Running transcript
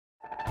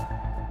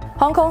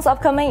Hong Kong's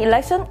upcoming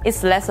election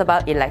is less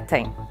about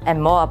electing and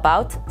more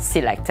about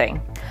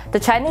selecting. The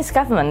Chinese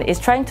government is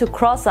trying to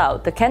cross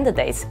out the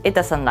candidates it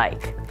doesn't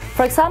like.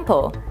 For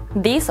example,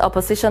 these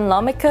opposition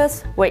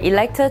lawmakers were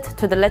elected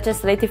to the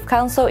Legislative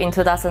Council in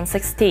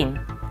 2016.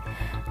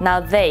 Now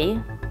they,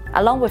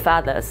 along with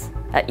others,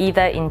 are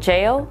either in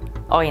jail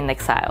or in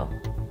exile.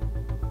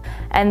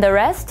 And the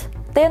rest,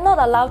 they are not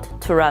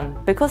allowed to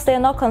run because they are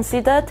not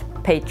considered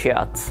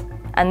patriots,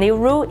 a new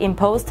rule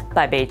imposed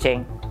by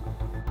Beijing.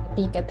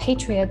 Being a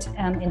patriot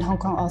in Hong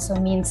Kong also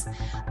means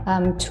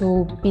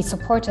to be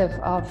supportive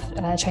of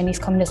Chinese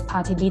Communist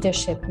Party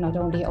leadership, not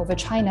only over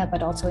China,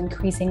 but also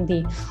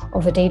increasingly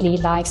over daily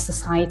life,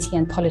 society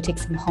and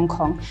politics in Hong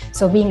Kong.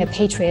 So being a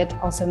patriot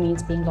also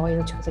means being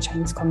loyal to the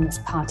Chinese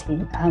Communist Party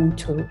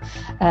to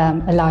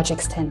a large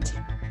extent.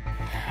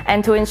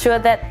 And to ensure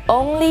that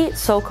only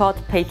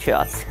so-called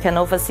patriots can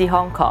oversee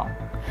Hong Kong,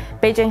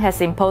 Beijing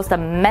has imposed a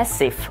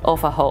massive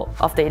overhaul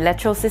of the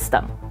electoral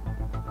system.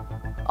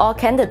 All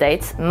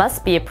candidates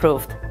must be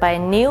approved by a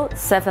new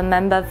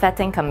 7-member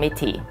vetting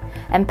committee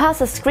and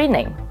pass a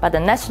screening by the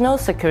National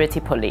Security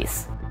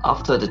Police.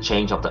 After the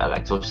change of the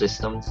electoral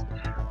systems,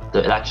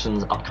 the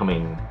elections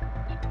upcoming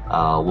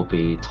will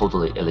be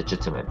totally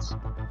illegitimate.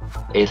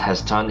 It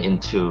has turned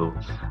into,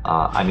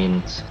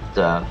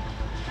 the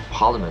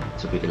parliament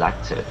to be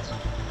elected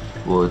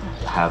would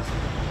have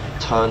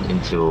turned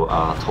into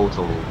a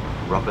total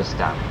rubber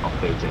stamp of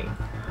Beijing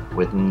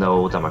with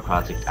no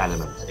democratic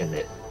element in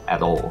it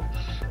at all.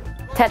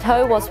 Ted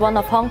Hui was one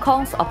of Hong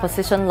Kong's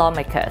opposition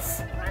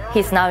lawmakers.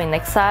 He's now in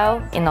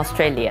exile in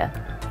Australia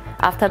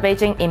after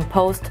Beijing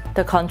imposed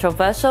the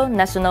controversial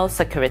national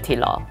security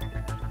law.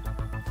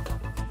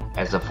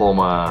 As a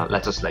former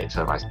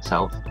legislator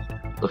myself,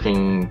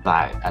 looking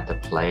back at the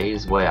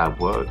place where I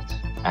worked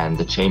and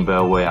the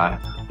chamber where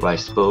I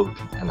spoke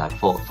and I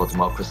fought for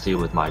democracy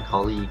with my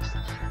colleagues,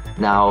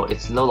 now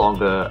it's no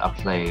longer a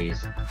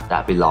place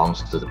that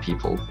belongs to the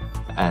people.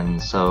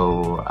 And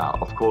so,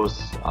 of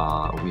course,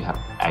 we have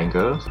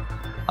anger,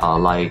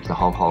 like the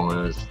Hong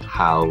Kongers,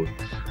 how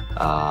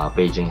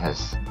Beijing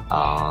has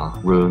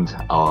ruined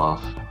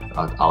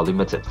our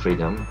limited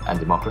freedom and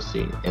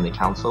democracy in the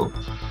council.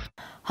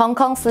 Hong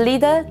Kong's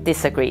leader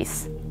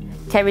disagrees.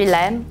 Carrie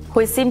Lam,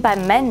 who is seen by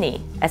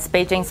many as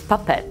Beijing's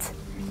puppet,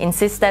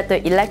 insists that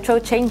the electoral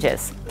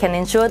changes can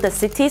ensure the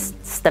city's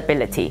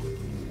stability.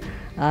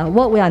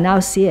 What we are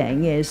now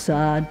seeing is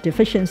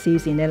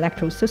deficiencies in the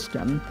electoral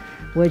system,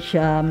 which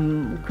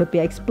could be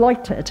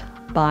exploited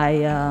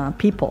by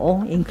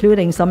people,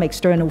 including some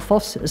external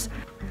forces.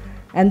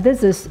 And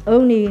this is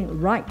only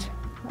right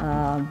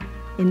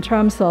in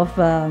terms of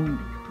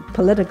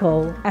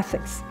political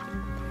ethics.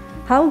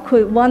 How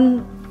could one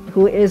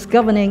who is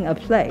governing a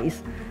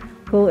place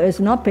who is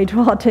not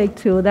patriotic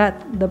to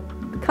the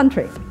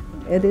country?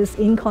 It is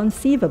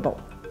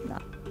inconceivable.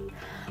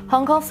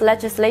 Hong Kong's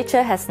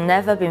legislature has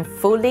never been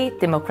fully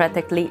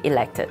democratically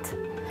elected.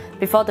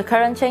 Before the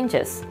current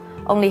changes,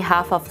 only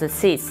half of the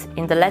seats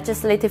in the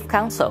Legislative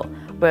Council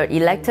were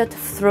elected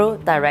through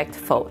direct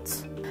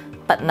votes.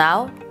 But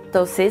now,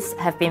 those seats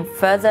have been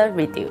further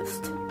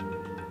reduced.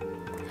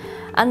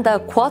 Under a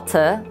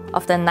quarter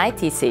of the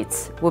 90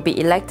 seats will be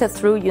elected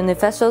through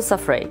universal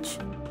suffrage.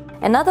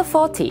 Another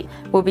 40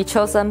 will be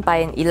chosen by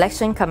an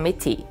election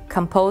committee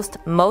composed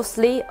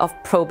mostly of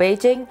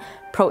pro-Beijing,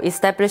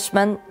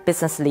 pro-establishment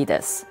business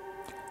leaders.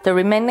 The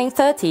remaining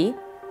 30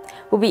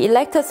 will be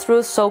elected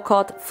through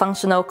so-called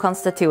functional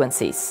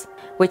constituencies,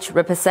 which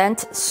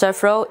represent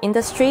several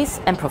industries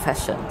and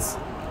professions.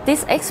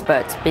 This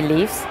expert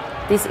believes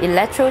these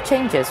electoral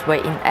changes were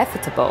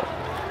inevitable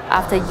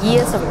after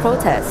years of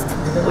protest,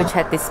 which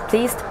had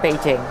displeased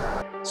Beijing.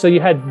 So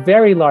you had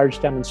very large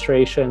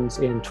demonstrations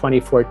in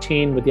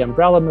 2014 with the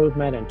umbrella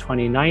movement, and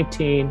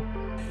 2019,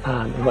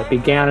 what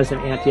began as an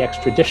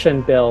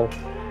anti-extradition bill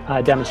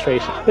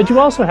demonstration. But you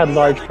also had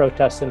large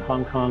protests in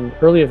Hong Kong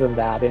earlier than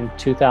that, in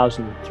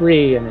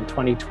 2003 and in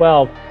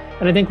 2012.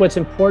 And I think what's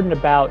important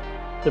about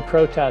the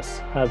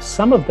protests of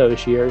some of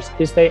those years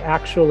is they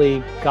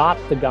actually got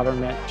the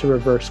government to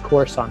reverse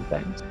course on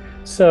things.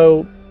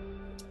 So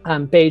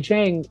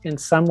Beijing, in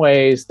some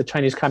ways, the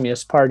Chinese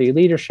Communist Party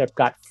leadership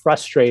got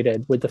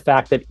frustrated with the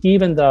fact that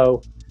even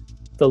though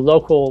the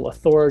local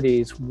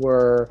authorities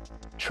were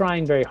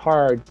trying very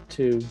hard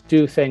to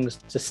do things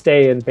to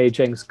stay in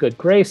Beijing's good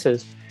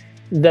graces,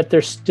 that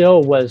there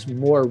still was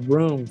more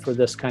room for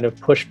this kind of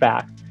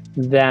pushback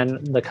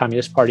than the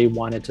Communist Party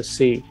wanted to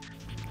see.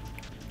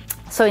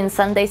 So in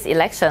Sunday's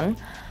election,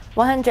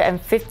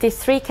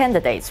 153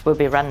 candidates will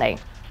be running.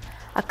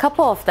 A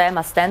couple of them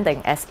are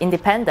standing as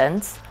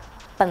independents,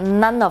 but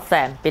none of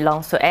them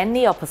belongs to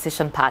any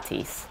opposition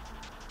parties.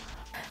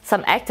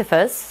 Some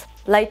activists,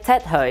 like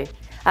Ted Hui,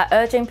 are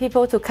urging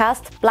people to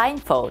cast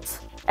blind votes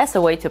as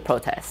a way to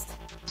protest.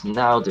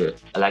 Now the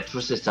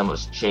electoral system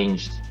was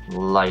changed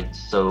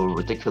so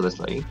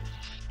ridiculously,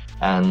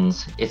 and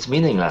it's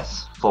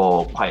meaningless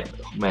for quite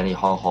many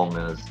Hong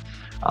Kongers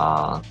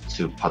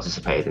to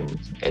participate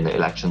in the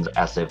elections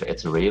as if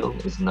it's real.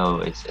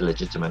 It's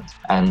illegitimate.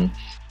 And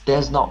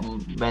there's not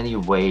many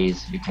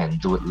ways you can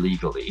do it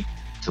legally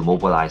to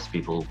mobilize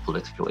people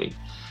politically.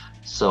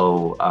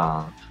 So,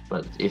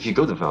 but if you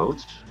go to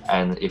vote,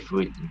 and if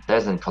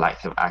there's a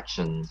collective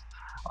action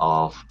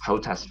of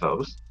protest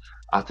votes,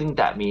 I think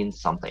that means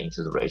something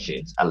to the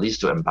regimes, at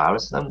least to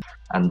embarrass them.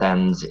 And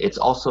then it's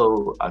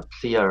also a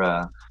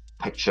clearer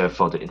picture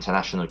for the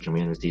international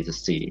community to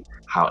see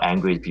how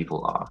angry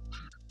people are.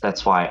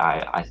 That's why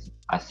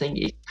I think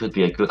it could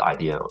be a good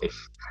idea if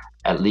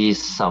at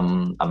least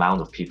some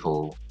amount of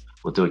people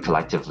would do it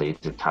collectively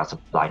to cast a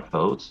blind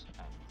vote.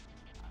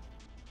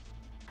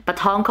 But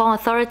Hong Kong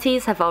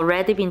authorities have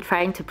already been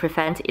trying to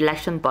prevent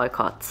election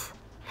boycotts.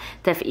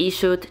 They've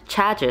issued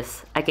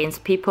charges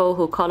against people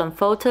who call on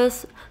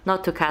voters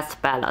not to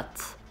cast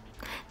ballots.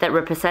 That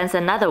represents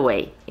another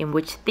way in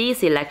which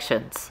these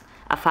elections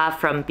are far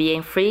from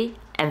being free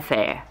and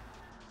fair.